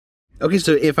Okay,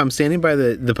 so if I'm standing by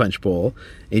the punch bowl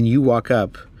and you walk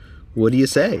up, what do you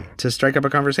say to strike up a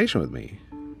conversation with me?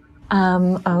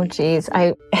 Oh, geez.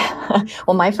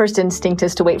 Well, my first instinct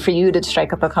is to wait for you to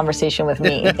strike up a conversation with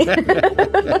me.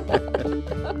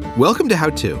 Welcome to How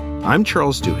To. I'm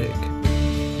Charles Duhigg.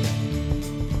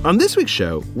 On this week's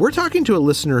show, we're talking to a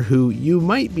listener who you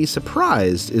might be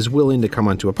surprised is willing to come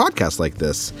onto a podcast like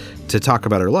this to talk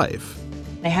about her life.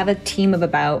 I have a team of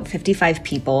about 55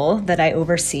 people that I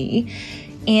oversee.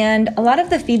 And a lot of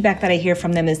the feedback that I hear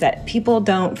from them is that people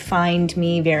don't find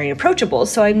me very approachable.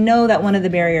 So I know that one of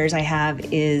the barriers I have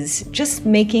is just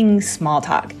making small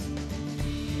talk.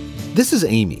 This is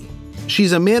Amy.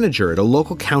 She's a manager at a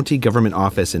local county government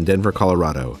office in Denver,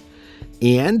 Colorado.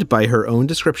 And by her own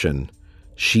description,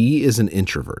 she is an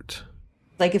introvert.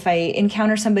 Like if I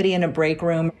encounter somebody in a break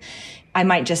room, I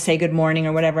might just say good morning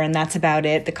or whatever, and that's about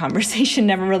it. The conversation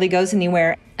never really goes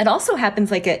anywhere. It also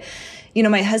happens like at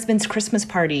my husband's Christmas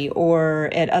party or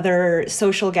at other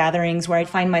social gatherings where I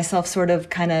find myself sort of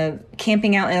kind of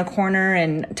camping out in a corner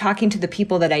and talking to the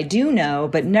people that I do know,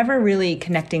 but never really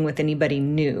connecting with anybody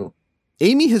new.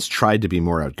 Amy has tried to be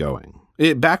more outgoing.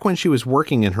 Back when she was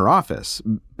working in her office,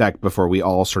 back before we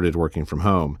all started working from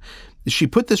home, she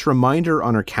put this reminder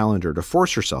on her calendar to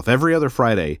force herself every other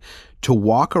Friday to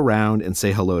walk around and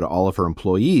say hello to all of her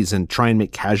employees and try and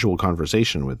make casual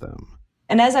conversation with them.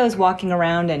 And as I was walking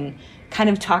around and kind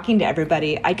of talking to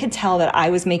everybody, I could tell that I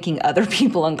was making other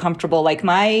people uncomfortable. Like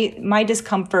my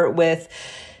discomfort with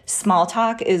small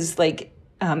talk is like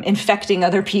infecting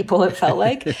other people, it felt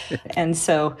like. And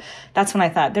so that's when I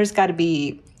thought there's got to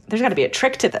be a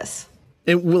trick to this.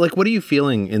 And like, what are you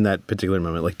feeling in that particular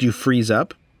moment? Like, do you freeze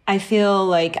up? I feel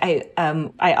like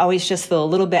I always just feel a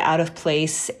little bit out of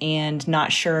place and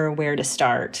not sure where to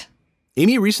start.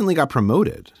 Amy recently got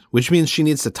promoted, which means she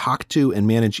needs to talk to and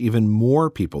manage even more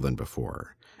people than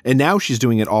before. And now she's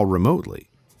doing it all remotely.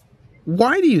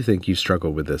 Why do you think you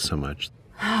struggle with this so much?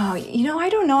 Oh, I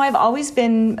don't know. I've always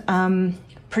been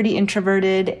pretty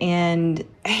introverted, and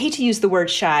I hate to use the word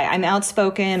shy. I'm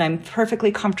outspoken. I'm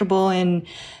perfectly comfortable in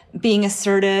being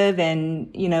assertive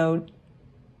and,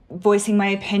 voicing my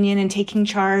opinion and taking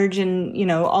charge and,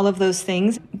 all of those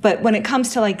things. But when it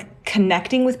comes to like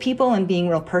connecting with people and being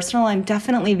real personal, I'm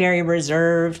definitely very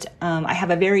reserved. I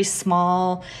have a very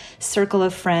small circle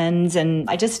of friends, and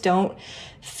I just don't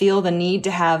feel the need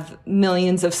to have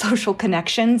millions of social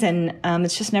connections. And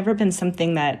it's just never been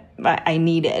something that I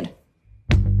needed.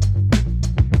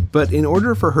 But in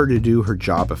order for her to do her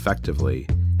job effectively,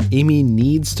 Amy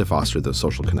needs to foster those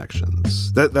social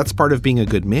connections. That's part of being a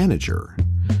good manager.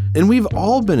 And we've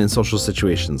all been in social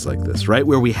situations like this, right?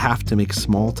 Where we have to make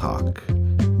small talk.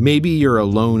 Maybe you're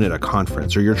alone at a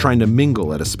conference, or you're trying to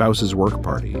mingle at a spouse's work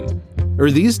party.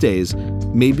 Or these days,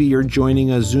 maybe you're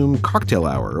joining a Zoom cocktail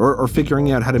hour, or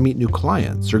figuring out how to meet new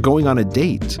clients, or going on a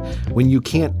date when you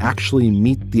can't actually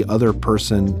meet the other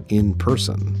person in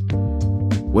person.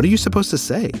 What are you supposed to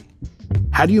say?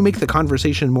 How do you make the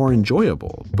conversation more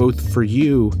enjoyable, both for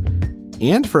you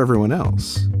and for everyone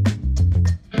else?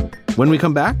 When we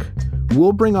come back,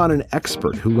 we'll bring on an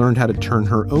expert who learned how to turn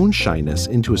her own shyness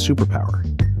into a superpower.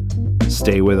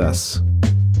 Stay with us.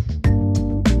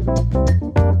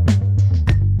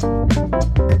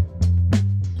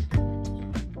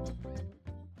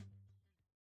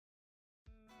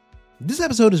 This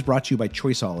episode is brought to you by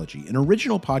Choiceology, an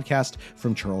original podcast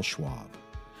from Charles Schwab.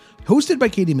 Hosted by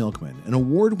Katie Milkman, an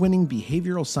award-winning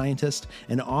behavioral scientist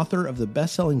and author of the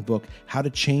best-selling book, How to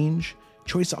Change,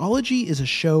 Choiceology is a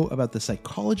show about the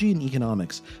psychology and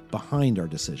economics behind our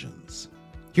decisions.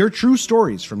 Hear true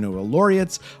stories from Nobel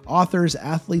laureates, authors,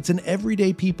 athletes, and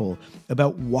everyday people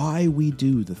about why we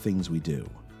do the things we do.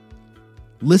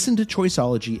 Listen to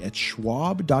Choiceology at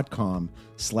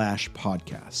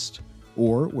schwab.com/podcast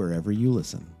or wherever you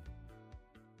listen.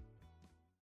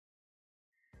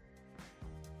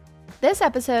 This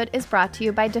episode is brought to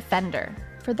you by Defender.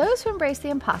 For those who embrace the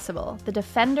impossible, the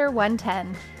Defender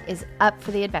 110 is up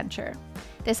for the adventure.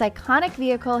 This iconic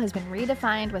vehicle has been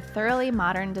redefined with thoroughly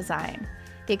modern design.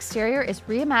 The exterior is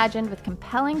reimagined with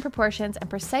compelling proportions and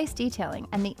precise detailing,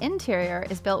 and the interior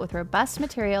is built with robust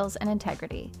materials and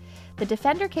integrity. The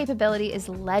Defender capability is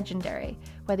legendary,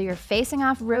 whether you're facing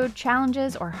off road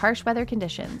challenges or harsh weather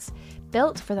conditions.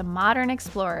 Built for the modern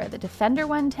explorer, the Defender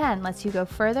 110 lets you go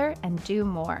further and do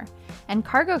more. And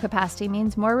cargo capacity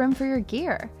means more room for your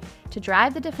gear. To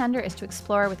drive the Defender is to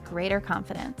explore with greater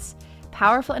confidence.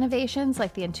 Powerful innovations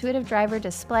like the intuitive driver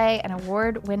display and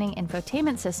award-winning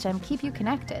infotainment system keep you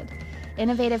connected.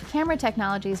 Innovative camera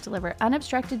technologies deliver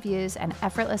unobstructed views and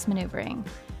effortless maneuvering.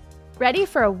 Ready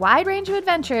for a wide range of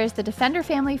adventures, the Defender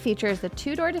family features the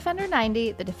two-door Defender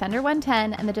 90, the Defender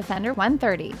 110, and the Defender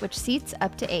 130, which seats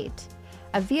up to 8.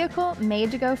 A vehicle made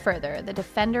to go further, the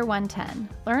Defender 110.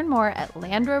 Learn more at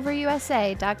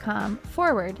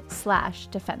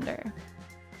LandRoverUSA.com/Defender.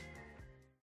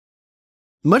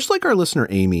 Much like our listener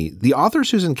Amy, the author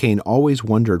Susan Cain always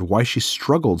wondered why she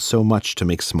struggled so much to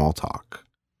make small talk.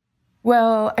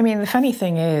 Well, I mean, the funny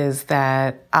thing is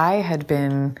that I had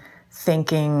been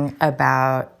thinking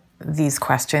about these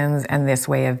questions and this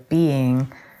way of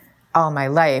being all my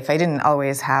life. I didn't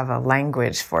always have a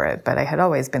language for it, but I had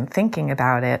always been thinking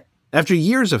about it. After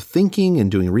years of thinking and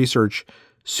doing research,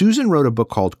 Susan wrote a book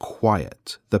called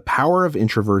Quiet: The Power of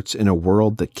Introverts in a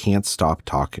World That Can't Stop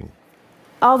Talking.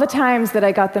 All the times that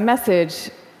I got the message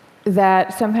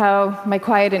that somehow my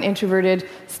quiet and introverted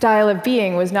style of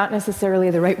being was not necessarily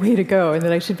the right way to go, and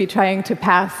that I should be trying to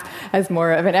pass as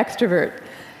more of an extrovert.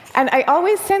 And I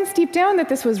always sensed deep down that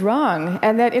this was wrong,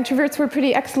 and that introverts were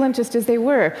pretty excellent just as they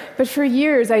were. But for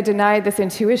years, I denied this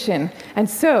intuition. And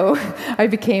so I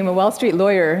became a Wall Street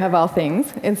lawyer, of all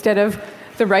things, instead of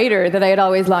the writer that I had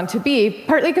always longed to be,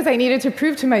 partly because I needed to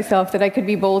prove to myself that I could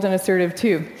be bold and assertive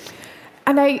too.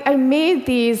 And I made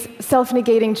these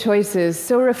self-negating choices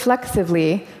so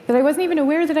reflexively that I wasn't even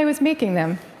aware that I was making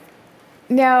them.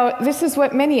 Now, this is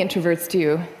what many introverts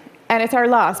do, and it's our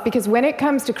loss, because when it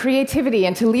comes to creativity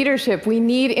and to leadership, we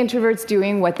need introverts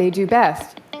doing what they do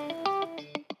best.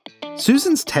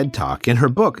 Susan's TED Talk and her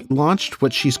book launched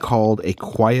what she's called a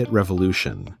quiet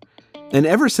revolution. And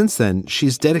ever since then,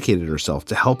 she's dedicated herself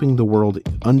to helping the world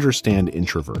understand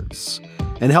introverts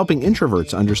and helping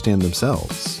introverts understand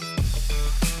themselves.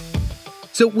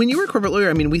 So when you were a corporate lawyer,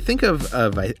 I mean, we think of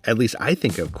at least I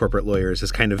think of corporate lawyers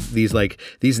as kind of these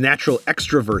natural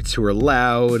extroverts who are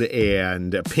loud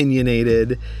and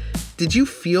opinionated. Did you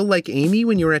feel like Amy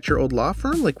when you were at your old law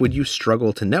firm? Like, would you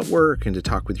struggle to network and to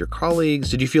talk with your colleagues?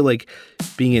 Did you feel like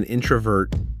being an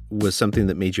introvert was something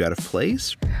that made you out of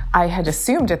place? I had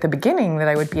assumed at the beginning that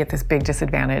I would be at this big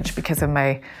disadvantage because of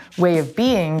my way of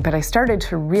being, but I started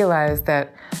to realize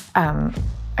that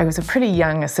I was a pretty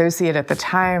young associate at the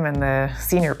time, and the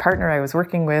senior partner I was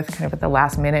working with kind of at the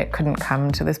last minute couldn't come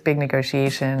to this big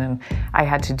negotiation, and I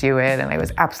had to do it, and I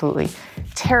was absolutely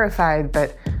terrified,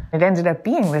 but it ended up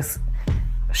being this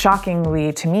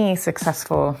shockingly, to me,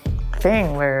 successful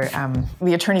thing where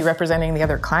the attorney representing the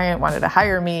other client wanted to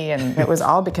hire me, and it was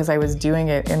all because I was doing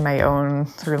it in my own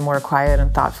sort of more quiet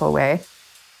and thoughtful way.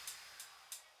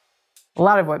 A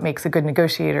lot of what makes a good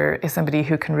negotiator is somebody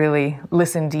who can really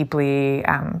listen deeply,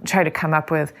 try to come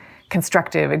up with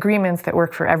constructive agreements that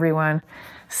work for everyone.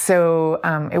 So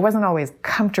it wasn't always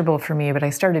comfortable for me, but I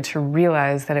started to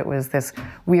realize that it was this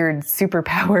weird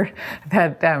superpower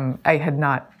that I had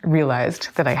not realized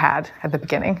that I had at the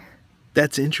beginning.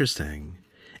 That's interesting.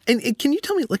 And can you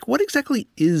tell me, like, what exactly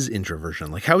is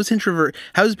introversion? Like, how is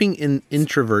being an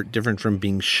introvert different from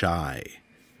being shy?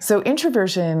 So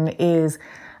introversion is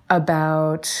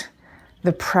about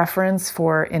the preference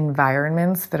for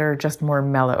environments that are just more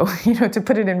mellow, to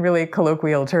put it in really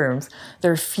colloquial terms.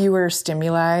 There are fewer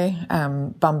stimuli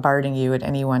bombarding you at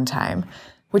any one time,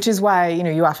 which is why,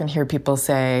 you often hear people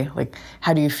say, like,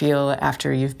 how do you feel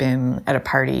after you've been at a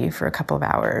party for a couple of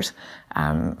hours?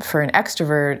 For an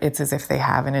extrovert, it's as if they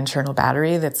have an internal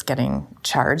battery that's getting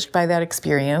charged by that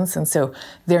experience. And so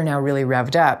they're now really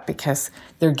revved up because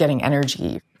they're getting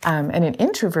energy. And an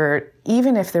introvert,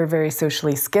 even if they're very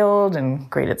socially skilled and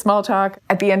great at small talk,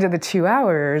 at the end of the 2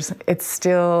 hours, it's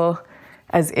still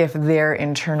as if their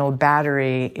internal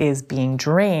battery is being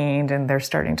drained and they're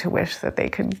starting to wish that they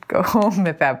could go home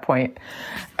at that point.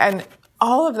 And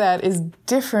all of that is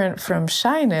different from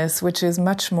shyness, which is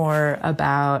much more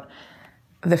about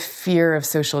the fear of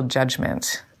social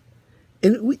judgment.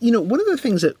 And, one of the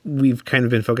things that we've kind of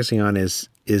been focusing on is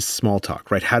small talk,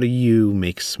 right? How do you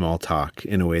make small talk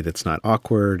in a way that's not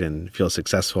awkward and feels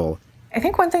successful? I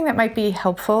think one thing that might be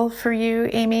helpful for you,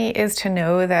 Amy, is to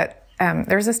know that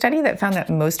there's a study that found that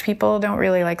most people don't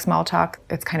really like small talk.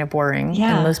 It's kind of boring.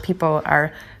 Yeah. And most people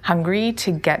are hungry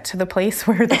to get to the place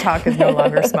where the talk is no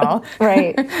longer small.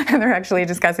 Right. And they're actually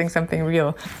discussing something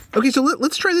real. Okay, so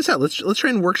let's try this out. Let's try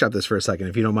and workshop this for a second,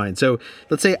 if you don't mind. So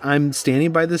let's say I'm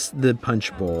standing by the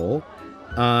punch bowl,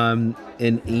 and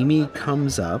Amy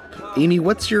comes up. Amy,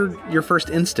 what's your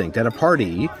first instinct at a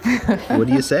party? What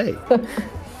do you say?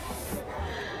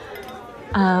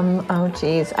 Oh,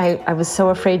 geez. I was so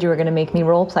afraid you were going to make me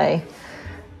role play.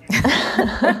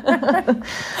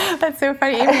 That's so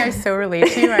funny. Amy, I so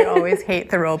relate to you. I always hate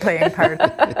the role-playing part.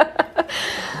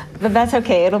 But that's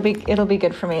okay. It'll be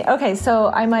good for me. Okay, so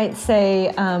I might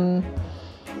say,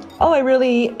 oh, I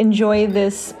really enjoy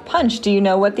this punch. Do you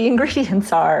know what the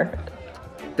ingredients are?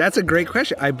 That's a great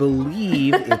question. I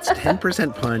believe it's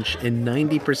 10% punch and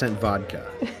 90% vodka.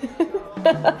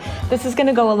 This is going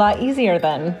to go a lot easier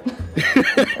then.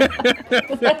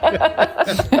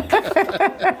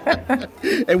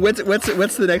 And what's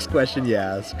the next question you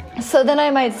ask? So then I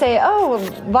might say, oh,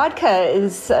 vodka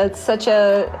is such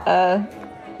a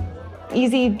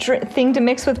easy thing to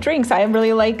mix with drinks. I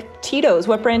really like Tito's.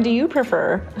 What brand do you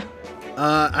prefer?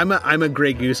 I'm a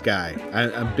Grey Goose guy.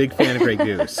 I'm a big fan of Grey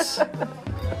Goose.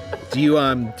 Do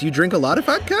you drink a lot of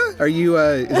vodka? Are you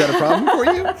is that a problem for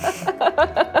you?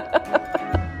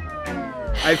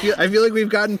 I feel like we've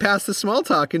gotten past the small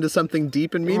talk into something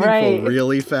deep and meaningful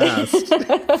really fast.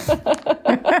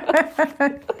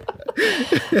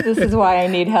 This is why I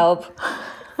need help.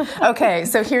 Okay,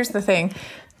 so here's the thing.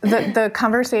 The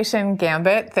conversation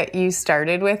gambit that you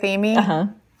started with, Amy,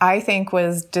 I think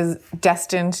was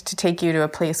destined to take you to a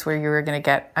place where you were going to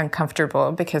get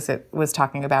uncomfortable because it was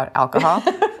talking about alcohol.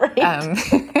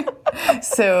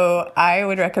 So I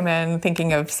would recommend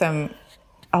thinking of some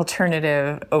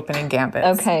alternative opening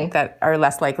gambits that are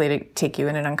less likely to take you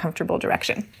in an uncomfortable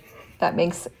direction. That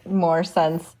makes more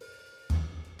sense.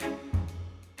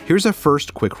 Here's a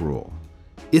first quick rule.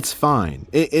 It's fine.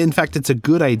 In fact, it's a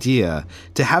good idea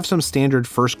to have some standard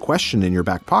first question in your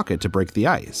back pocket to break the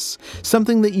ice.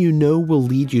 Something that you know will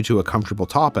lead you to a comfortable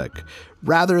topic,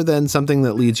 rather than something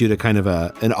that leads you to kind of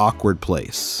an awkward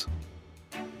place.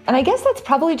 And I guess that's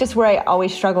probably just where I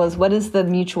always struggle is what is the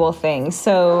mutual thing?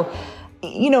 So,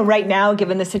 you know, right now,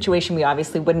 given the situation, we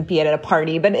obviously wouldn't be at a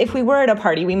party. But if we were at a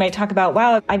party, we might talk about,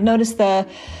 wow, I've noticed the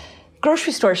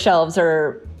grocery store shelves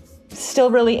are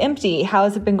still really empty. How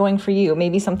has it been going for you?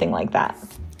 Maybe something like that.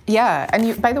 Yeah.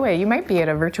 And by the way, you might be at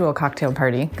a virtual cocktail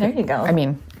party. There you go. I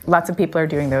mean, lots of people are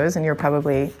doing those, and you're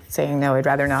probably saying, no, I'd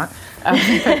rather not. But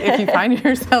if you find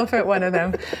yourself at one of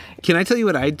them. Can I tell you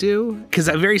what I do? Because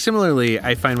very similarly,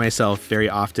 I find myself very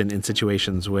often in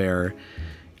situations where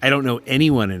I don't know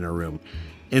anyone in a room.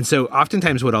 And so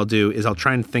oftentimes what I'll do is I'll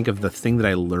try and think of the thing that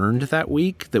I learned that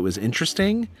week that was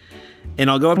interesting. And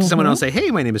I'll go up to someone and I'll say,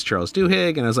 hey, my name is Charles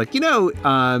Duhigg. And I was like,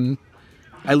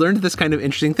 I learned this kind of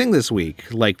interesting thing this week.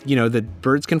 Like, that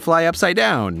birds can fly upside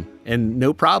down and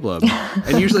no problem.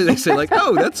 And usually they say like,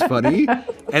 oh, that's funny.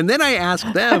 And then I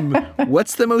ask them,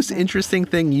 what's the most interesting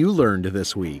thing you learned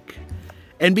this week?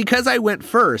 And because I went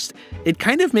first, it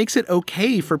kind of makes it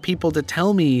okay for people to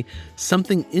tell me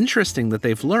something interesting that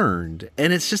they've learned.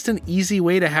 And it's just an easy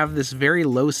way to have this very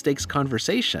low stakes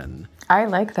conversation. I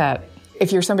like that.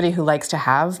 If you're somebody who likes to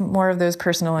have more of those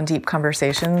personal and deep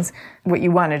conversations, what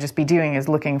you want to just be doing is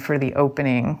looking for the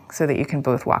opening so that you can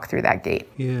both walk through that gate.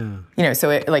 Yeah.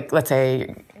 So let's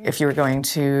say if you were going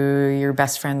to your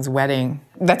best friend's wedding,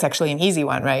 that's actually an easy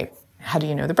one, right? How do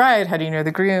you know the bride? How do you know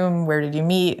the groom? Where did you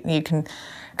meet? You can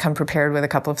come prepared with a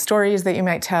couple of stories that you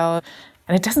might tell.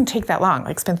 And it doesn't take that long.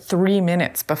 Like spend 3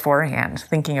 minutes beforehand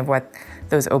thinking of what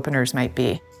those openers might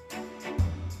be.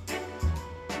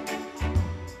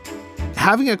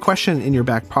 Having a question in your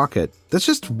back pocket, that's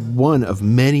just one of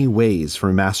many ways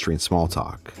for mastering small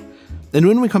talk. And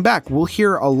when we come back, we'll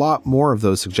hear a lot more of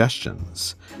those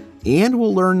suggestions. And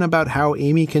we'll learn about how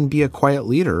Amy can be a quiet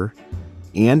leader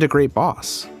and a great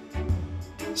boss.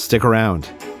 Stick around.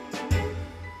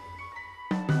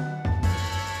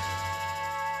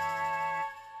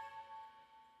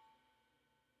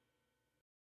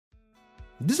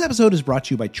 This episode is brought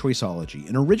to you by Choiceology,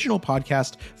 an original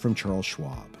podcast from Charles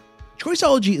Schwab.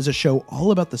 Choiceology is a show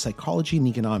all about the psychology and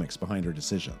economics behind our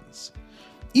decisions.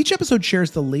 Each episode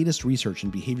shares the latest research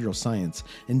in behavioral science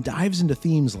and dives into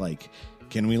themes like,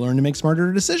 can we learn to make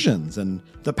smarter decisions, and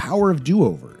the power of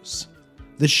do-overs.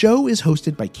 The show is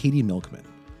hosted by Katie Milkman.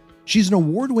 She's an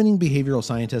award-winning behavioral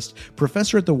scientist,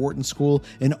 professor at the Wharton School,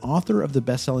 and author of the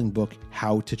best-selling book,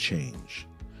 How to Change.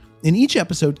 In each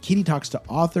episode, Katie talks to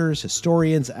authors,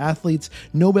 historians, athletes,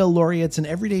 Nobel laureates, and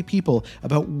everyday people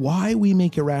about why we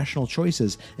make irrational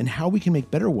choices and how we can make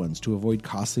better ones to avoid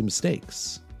costly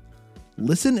mistakes.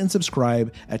 Listen and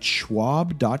subscribe at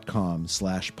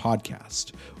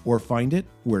schwab.com/podcast or find it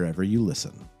wherever you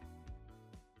listen.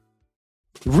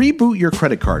 Reboot your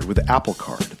credit card with Apple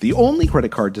Card, the only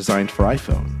credit card designed for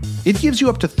iPhone. It gives you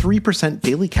up to 3%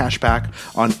 daily cash back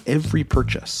on every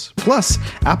purchase. Plus,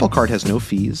 Apple Card has no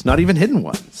fees, not even hidden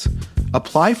ones.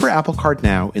 Apply for Apple Card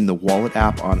now in the Wallet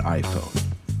app on iPhone.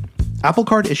 Apple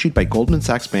Card issued by Goldman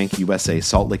Sachs Bank USA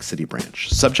Salt Lake City branch,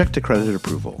 subject to credit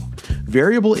approval.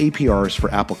 Variable APRs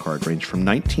for Apple Card range from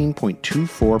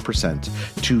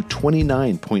 19.24% to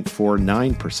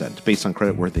 29.49% based on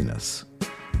creditworthiness.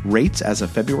 Rates as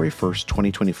of February 1st,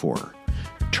 2024.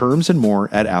 Terms and more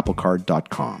at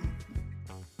applecard.com.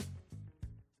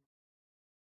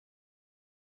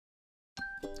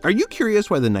 Are you curious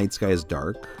why the night sky is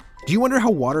dark? Do you wonder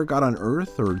how water got on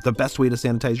Earth or the best way to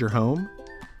sanitize your home?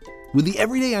 With the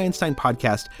Everyday Einstein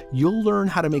podcast, you'll learn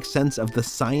how to make sense of the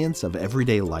science of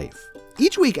everyday life.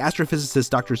 Each week, astrophysicist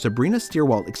Dr. Sabrina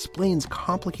Stierwalt explains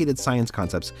complicated science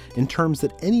concepts in terms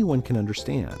that anyone can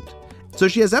understand. So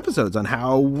she has episodes on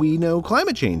how we know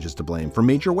climate change is to blame for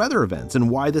major weather events and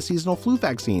why the seasonal flu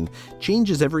vaccine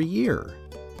changes every year.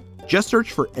 Just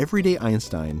search for Everyday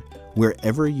Einstein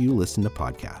wherever you listen to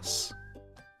podcasts.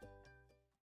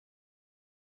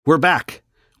 We're back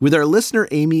with our listener,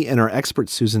 Amy, and our expert,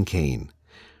 Susan Cain.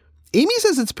 Amy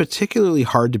says it's particularly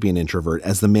hard to be an introvert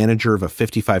as the manager of a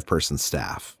 55-person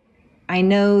staff. I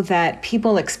know that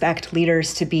people expect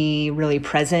leaders to be really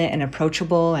present and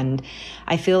approachable, and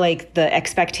I feel like the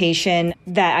expectation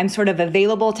that I'm sort of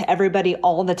available to everybody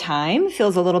all the time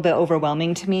feels a little bit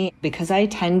overwhelming to me because I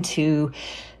tend to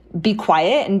be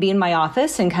quiet and be in my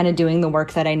office and kind of doing the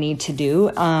work that I need to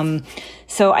do.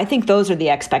 So I think those are the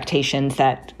expectations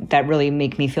that really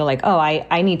make me feel like, oh,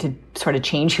 I need to sort of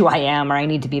change who I am, or I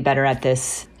need to be better at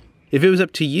this. If it was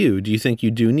up to you, do you think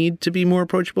you do need to be more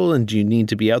approachable and do you need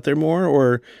to be out there more?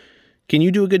 Or can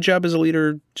you do a good job as a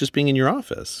leader just being in your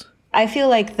office? I feel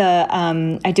like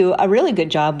I do a really good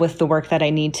job with the work that I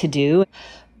need to do.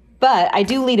 But I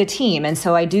do lead a team, and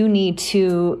so I do need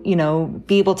to,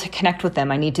 be able to connect with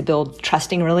them. I need to build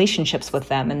trusting relationships with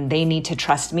them, and they need to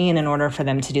trust me. And in order for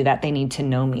them to do that, they need to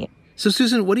know me. So,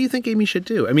 Susan, what do you think Amy should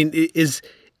do? I mean, is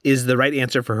the right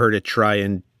answer for her to try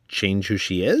and change who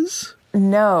she is?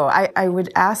 No, I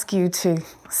would ask you to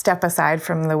step aside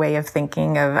from the way of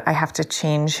thinking of I have to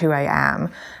change who I am.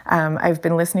 I've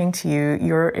been listening to you.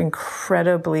 You're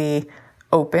incredibly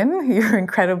open. You're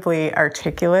incredibly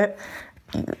articulate.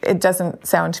 It doesn't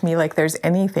sound to me like there's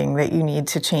anything that you need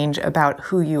to change about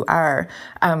who you are.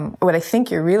 What I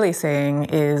think you're really saying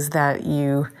is that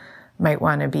you might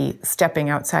want to be stepping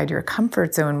outside your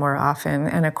comfort zone more often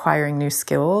and acquiring new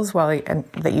skills and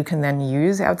that you can then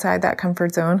use outside that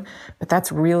comfort zone. But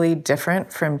that's really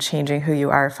different from changing who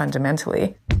you are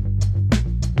fundamentally.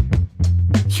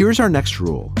 Here's our next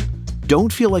rule.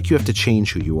 Don't feel like you have to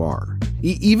change who you are.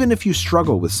 Even if you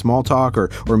struggle with small talk or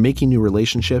making new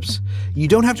relationships, you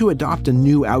don't have to adopt a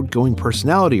new outgoing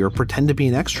personality or pretend to be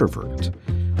an extrovert.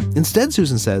 Instead,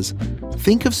 Susan says,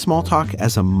 think of small talk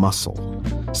as a muscle,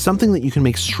 something that you can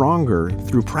make stronger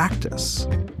through practice.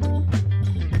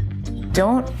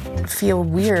 Don't feel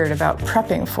weird about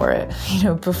prepping for it.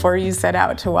 Before you set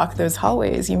out to walk those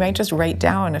hallways, you might just write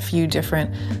down a few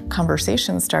different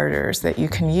conversation starters that you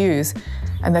can use.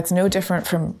 And that's no different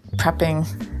from prepping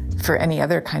for any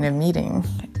other kind of meeting,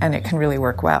 and it can really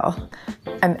work well.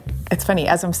 And it's funny,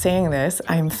 as I'm saying this,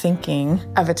 I'm thinking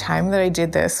of a time that I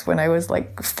did this when I was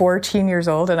like 14 years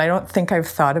old, and I don't think I've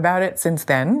thought about it since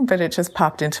then, but it just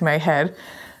popped into my head,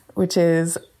 which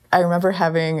is I remember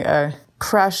having a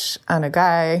crush on a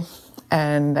guy,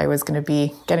 and I was going to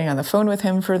be getting on the phone with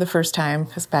him for the first time,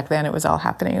 because back then it was all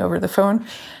happening over the phone.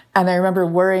 And I remember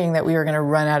worrying that we were going to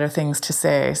run out of things to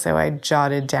say, so I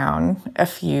jotted down a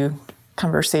few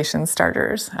conversation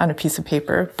starters on a piece of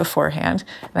paper beforehand.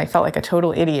 And I felt like a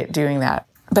total idiot doing that.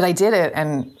 But I did it,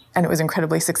 and it was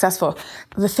incredibly successful.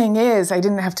 The thing is, I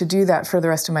didn't have to do that for the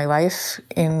rest of my life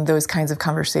in those kinds of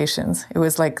conversations. It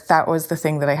was like that was the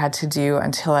thing that I had to do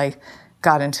until I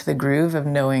got into the groove of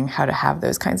knowing how to have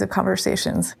those kinds of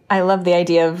conversations. I love the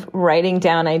idea of writing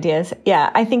down ideas. Yeah,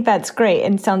 I think that's great.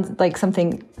 And sounds like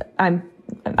something I'm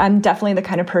definitely the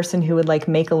kind of person who would like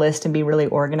make a list and be really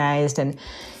organized. And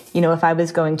if I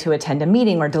was going to attend a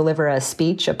meeting or deliver a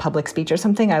speech, a public speech or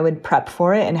something, I would prep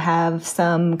for it and have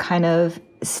some kind of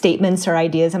statements or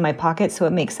ideas in my pocket. So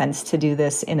it makes sense to do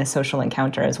this in a social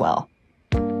encounter as well.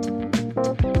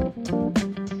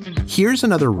 Here's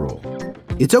another rule.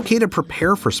 It's okay to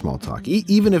prepare for small talk,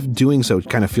 even if doing so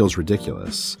kind of feels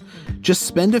ridiculous. Just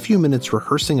spend a few minutes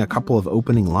rehearsing a couple of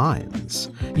opening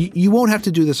lines. You won't have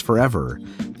to do this forever.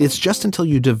 It's just until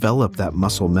you develop that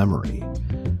muscle memory.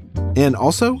 And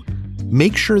also,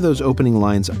 make sure those opening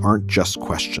lines aren't just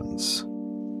questions.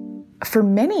 For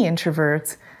many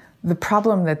introverts, the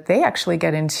problem that they actually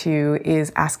get into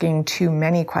is asking too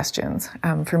many questions.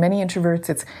 For many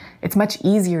introverts, it's much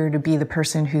easier to be the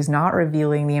person who's not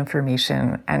revealing the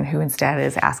information and who instead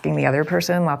is asking the other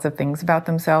person lots of things about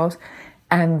themselves.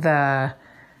 And the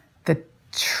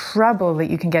trouble that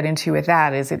you can get into with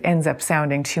that is it ends up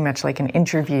sounding too much like an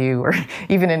interview or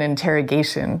even an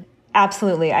interrogation.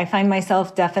 Absolutely. I find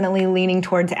myself definitely leaning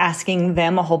towards asking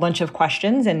them a whole bunch of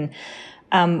questions. And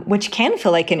which can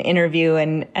feel like an interview.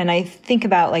 And I think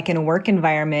about like in a work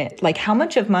environment, like how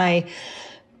much of my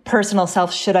personal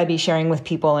self should I be sharing with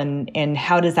people, and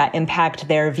how does that impact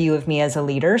their view of me as a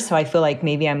leader? So I feel like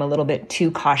maybe I'm a little bit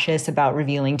too cautious about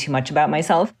revealing too much about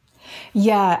myself.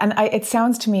 Yeah, and it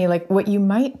sounds to me like what you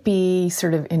might be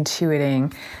sort of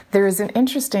intuiting. There is an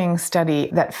interesting study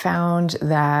that found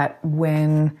that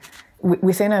when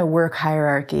within a work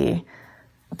hierarchy,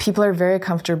 people are very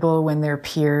comfortable when their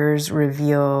peers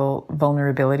reveal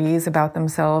vulnerabilities about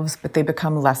themselves, but they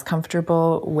become less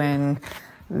comfortable when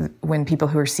people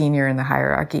who are senior in the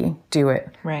hierarchy do it.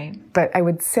 Right. But I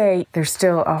would say there's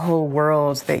still a whole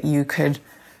world that you could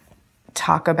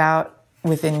talk about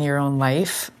within your own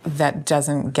life that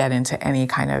doesn't get into any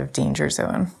kind of danger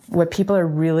zone. What people are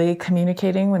really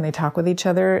communicating when they talk with each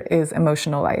other is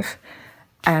emotional life.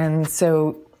 And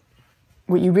so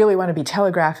what you really want to be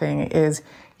telegraphing is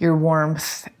your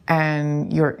warmth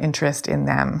and your interest in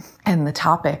them. And the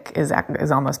topic is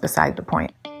almost beside the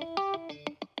point.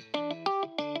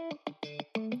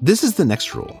 This is the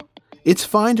next rule. It's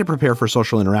fine to prepare for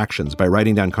social interactions by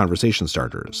writing down conversation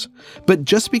starters. But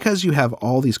just because you have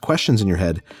all these questions in your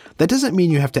head, that doesn't mean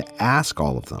you have to ask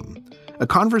all of them. A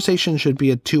conversation should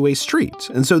be a two-way street.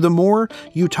 And so the more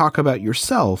you talk about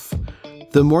yourself,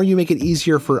 the more you make it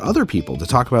easier for other people to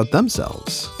talk about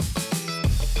themselves.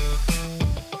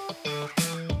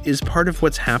 Is part of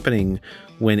what's happening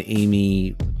when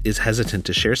Amy is hesitant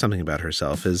to share something about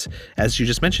herself is, as you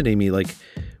just mentioned, Amy, like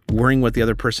worrying what the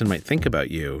other person might think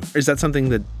about you. Is that something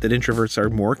that introverts are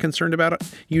more concerned about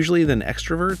usually than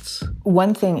extroverts?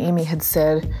 One thing Amy had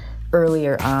said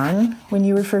earlier on when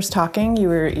you were first talking, you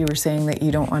were saying that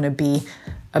you don't want to be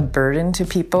a burden to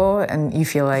people, and you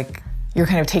feel like you're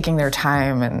kind of taking their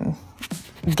time and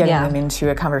getting them into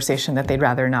a conversation that they'd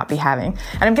rather not be having.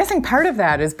 And I'm guessing part of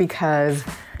that is because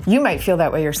you might feel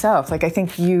that way yourself. Like, I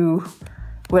think you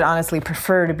would honestly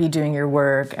prefer to be doing your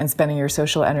work and spending your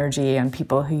social energy on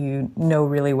people who you know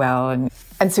really well. And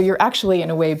so you're actually, in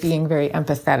a way, being very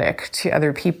empathetic to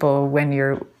other people when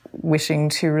you're wishing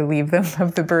to relieve them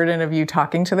of the burden of you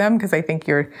talking to them, because I think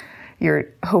you're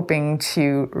hoping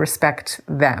to respect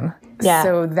them. Yeah.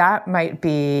 So that might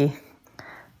be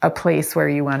a place where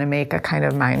you want to make a kind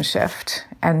of mind shift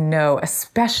and know,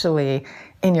 especially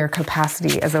in your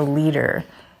capacity as a leader,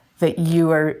 that you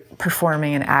are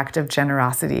performing an act of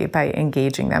generosity by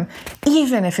engaging them,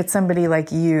 even if it's somebody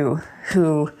like you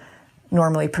who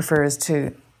normally prefers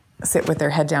to sit with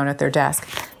their head down at their desk.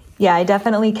 Yeah, I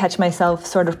definitely catch myself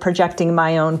sort of projecting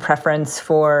my own preference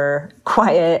for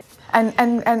quiet. And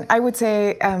I would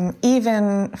say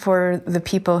even for the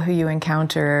people who you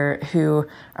encounter who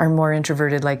are more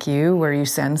introverted like you, where you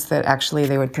sense that actually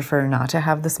they would prefer not to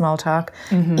have the small talk,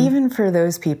 even for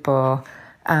those people,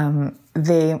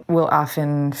 they will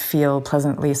often feel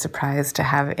pleasantly surprised to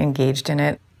have engaged in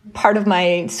it. Part of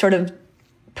my sort of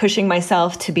pushing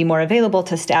myself to be more available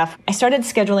to staff, I started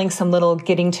scheduling some little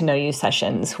getting to know you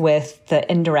sessions with the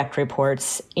indirect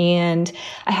reports. And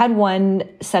I had one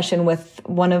session with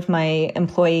one of my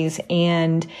employees,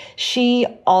 and she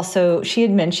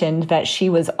had mentioned that she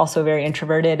was also very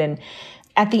introverted. And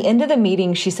at the end of the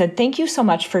meeting, she said, "Thank you so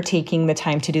much for taking the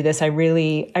time to do this. I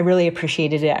really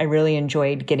appreciated it. I really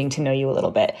enjoyed getting to know you a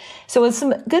little bit." So it was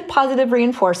some good positive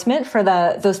reinforcement for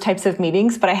those types of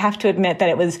meetings, but I have to admit that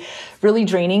it was really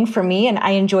draining for me, and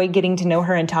I enjoyed getting to know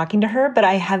her and talking to her, but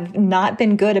I have not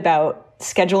been good about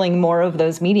scheduling more of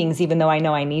those meetings, even though I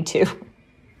know I need to.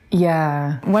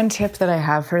 Yeah. One tip that I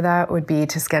have for that would be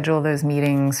to schedule those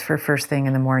meetings for first thing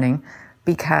in the morning.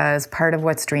 Because part of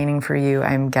what's draining for you,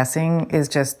 I'm guessing, is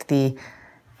just the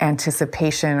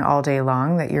anticipation all day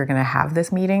long that you're going to have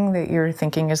this meeting that you're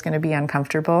thinking is going to be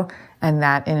uncomfortable. And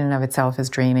that in and of itself is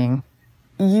draining.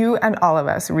 You and all of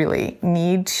us really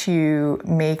need to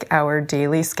make our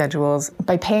daily schedules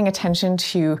by paying attention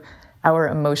to our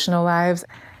emotional lives.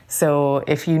 So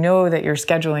if you know that you're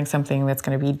scheduling something that's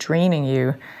going to be draining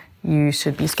you, you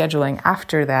should be scheduling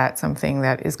after that something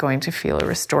that is going to feel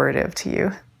restorative to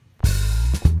you.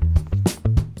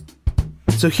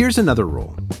 So here's another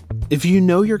rule. If you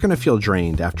know you're going to feel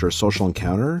drained after a social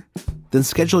encounter, then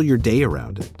schedule your day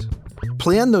around it.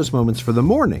 Plan those moments for the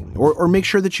morning, or make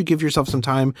sure that you give yourself some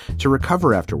time to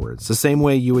recover afterwards, the same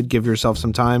way you would give yourself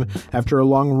some time after a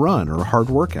long run or a hard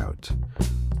workout.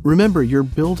 Remember, you're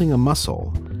building a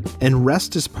muscle, and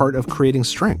rest is part of creating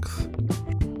strength.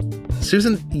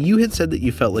 Susan, you had said that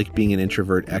you felt like being an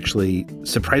introvert actually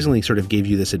surprisingly sort of gave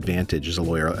you this advantage as a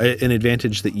lawyer, an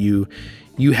advantage that you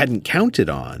hadn't counted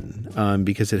on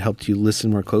because it helped you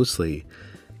listen more closely.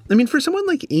 I mean, for someone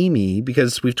like Amy,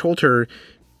 because we've told her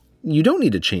you don't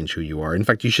need to change who you are. In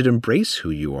fact, you should embrace who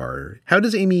you are. How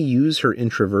does Amy use her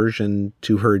introversion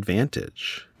to her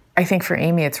advantage? I think for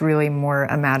Amy, it's really more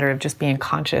a matter of just being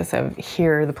conscious of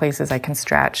here are the places I can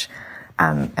stretch.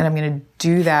 And I'm going to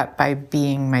do that by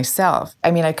being myself.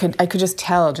 I mean, I could just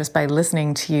tell just by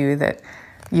listening to you that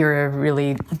you're a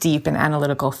really deep and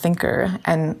analytical thinker.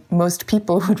 And most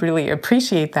people would really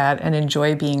appreciate that and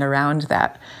enjoy being around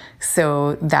that.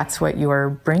 So that's what you're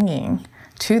bringing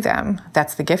to them.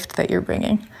 That's the gift that you're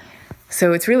bringing.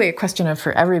 So it's really a question of,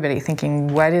 for everybody,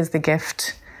 thinking, what is the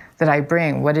gift that I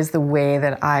bring? What is the way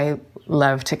that I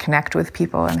love to connect with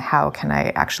people, and how can I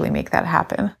actually make that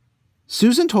happen?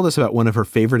 Susan told us about one of her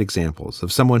favorite examples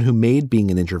of someone who made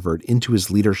being an introvert into his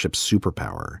leadership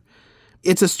superpower.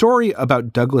 It's a story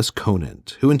about Douglas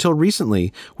Conant, who until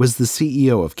recently was the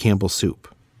CEO of Campbell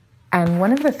Soup. And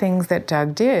one of the things that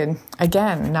Doug did,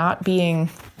 again, not being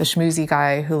the schmoozy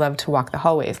guy who loved to walk the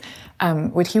hallways,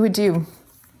 what he would do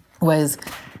was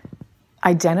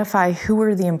identify who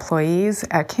were the employees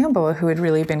at Campbell who had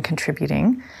really been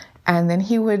contributing, and then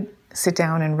he would sit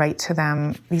down and write to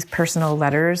them these personal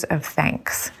letters of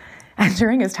thanks. And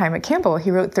during his time at Campbell,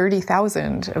 he wrote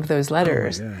 30,000 of those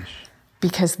letters. Oh my gosh.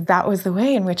 Because that was the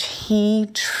way in which he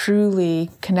truly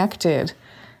connected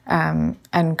and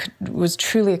was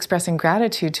truly expressing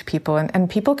gratitude to people. And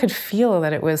people could feel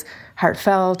that it was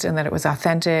heartfelt and that it was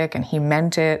authentic and he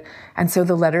meant it. And so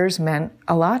the letters meant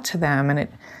a lot to them.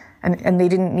 And they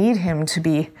didn't need him to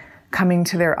be coming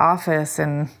to their office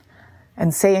and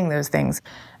saying those things.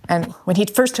 And when he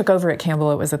first took over at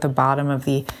Campbell, it was at the bottom of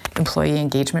the employee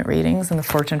engagement ratings in the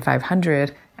Fortune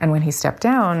 500. And when he stepped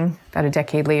down, about a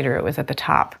decade later, it was at the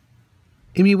top.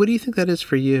 Amy, what do you think that is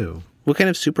for you? What kind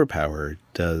of superpower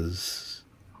does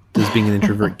being an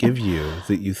introvert give you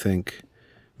that you think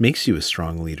makes you a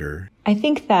strong leader? I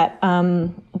think that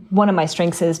one of my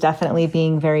strengths is definitely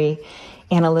being very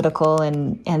analytical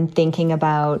and thinking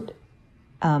about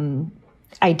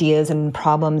ideas and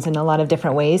problems in a lot of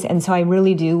different ways. And so I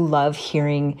really do love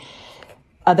hearing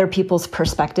other people's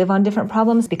perspective on different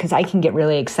problems, because I can get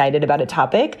really excited about a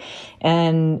topic.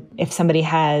 And if somebody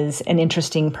has an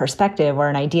interesting perspective or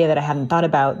an idea that I hadn't thought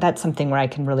about, that's something where I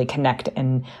can really connect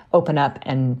and open up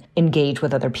and engage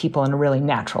with other people in a really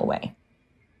natural way.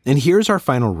 And here's our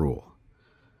final rule.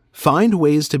 Find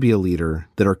ways to be a leader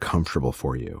that are comfortable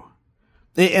for you.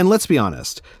 And let's be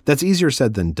honest, that's easier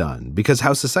said than done, because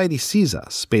how society sees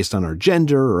us based on our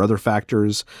gender or other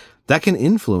factors, that can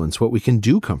influence what we can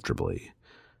do comfortably.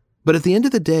 But at the end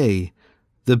of the day,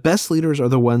 the best leaders are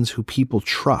the ones who people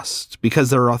trust because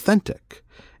they're authentic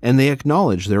and they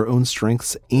acknowledge their own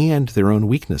strengths and their own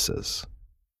weaknesses.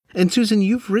 And Susan,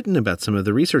 you've written about some of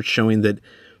the research showing that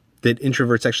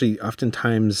introverts actually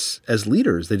oftentimes, as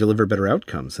leaders, they deliver better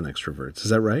outcomes than extroverts.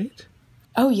 Is that right?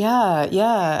 Oh,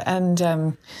 yeah.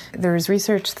 And there was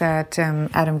research that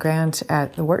Adam Grant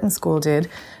at the Wharton School did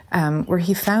where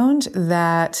he found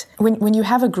that when you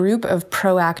have a group of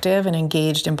proactive and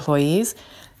engaged employees,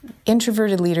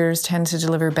 introverted leaders tend to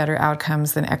deliver better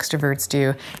outcomes than extroverts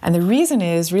do. And the reason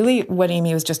is really what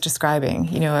Amy was just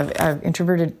describing, of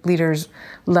introverted leaders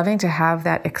loving to have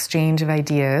that exchange of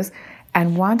ideas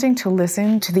and wanting to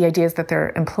listen to the ideas that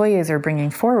their employees are bringing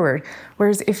forward.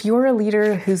 Whereas if you're a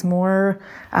leader who's more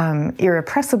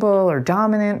irrepressible or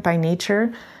dominant by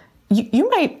nature, you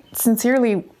might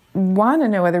sincerely want to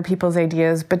know other people's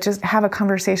ideas, but just have a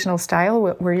conversational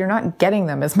style where you're not getting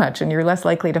them as much and you're less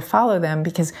likely to follow them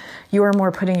because you are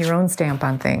more putting your own stamp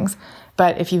on things.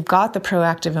 But if you've got the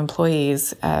proactive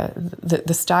employees,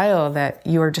 the style that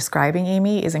you're describing,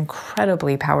 Amy, is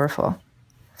incredibly powerful.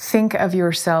 Think of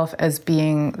yourself as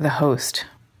being the host.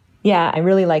 Yeah, I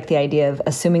really like the idea of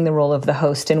assuming the role of the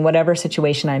host in whatever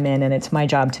situation I'm in, and it's my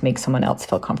job to make someone else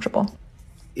feel comfortable.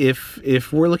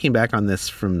 If we're looking back on this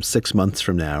from 6 months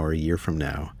from now or a year from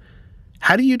now,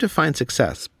 how do you define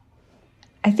success?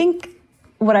 I think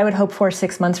what I would hope for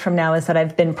 6 months from now is that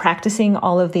I've been practicing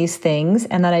all of these things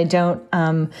and that I don't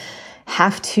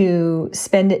have to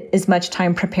spend as much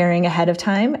time preparing ahead of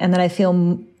time, and that I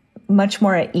feel much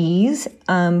more at ease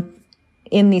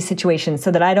in these situations, so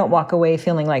that I don't walk away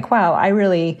feeling like, wow, I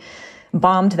really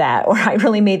bombed that, or I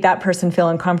really made that person feel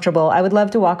uncomfortable. I would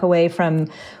love to walk away from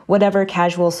whatever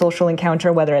casual social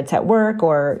encounter, whether it's at work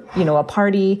or, a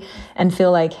party, and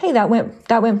feel like, hey, that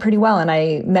went pretty well, and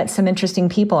I met some interesting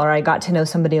people, or I got to know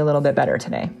somebody a little bit better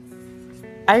today.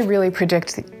 I really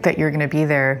predict that you're going to be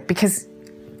there because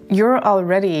you're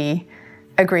already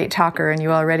a great talker and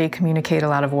you already communicate a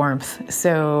lot of warmth.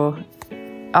 So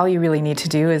all you really need to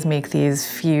do is make these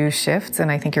few shifts,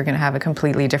 and I think you're going to have a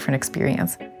completely different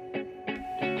experience.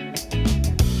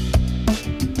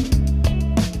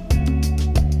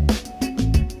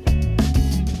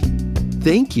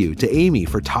 Thank you to Amy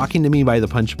for talking to me by the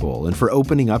punch bowl and for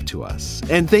opening up to us.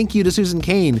 And thank you to Susan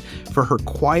Cain for her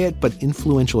quiet but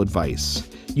influential advice.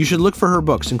 You should look for her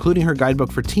books, including her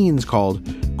guidebook for teens called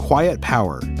Quiet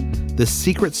Power: The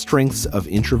Secret Strengths of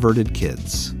Introverted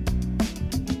Kids.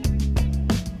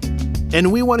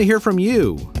 And we want to hear from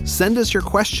you. Send us your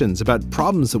questions about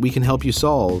problems that we can help you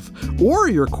solve, or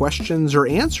your questions or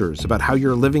answers about how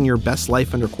you're living your best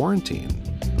life under quarantine.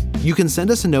 You can send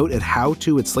us a note at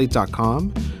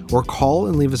howto@slate.com or call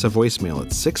and leave us a voicemail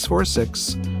at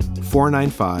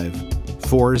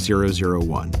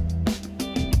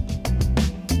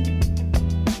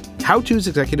 646-495-4001. How To's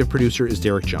executive producer is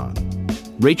Derek John.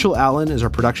 Rachel Allen is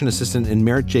our production assistant and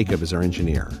Merritt Jacob is our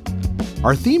engineer.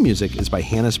 Our theme music is by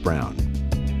Hannes Brown.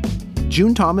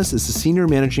 June Thomas is the senior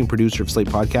managing producer of Slate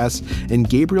Podcasts, and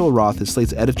Gabriel Roth is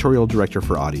Slate's editorial director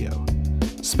for audio.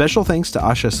 Special thanks to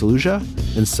Asha Saluja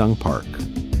and Sung Park.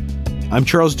 I'm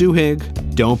Charles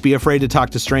Duhigg. Don't be afraid to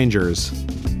talk to strangers.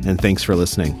 And thanks for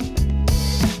listening.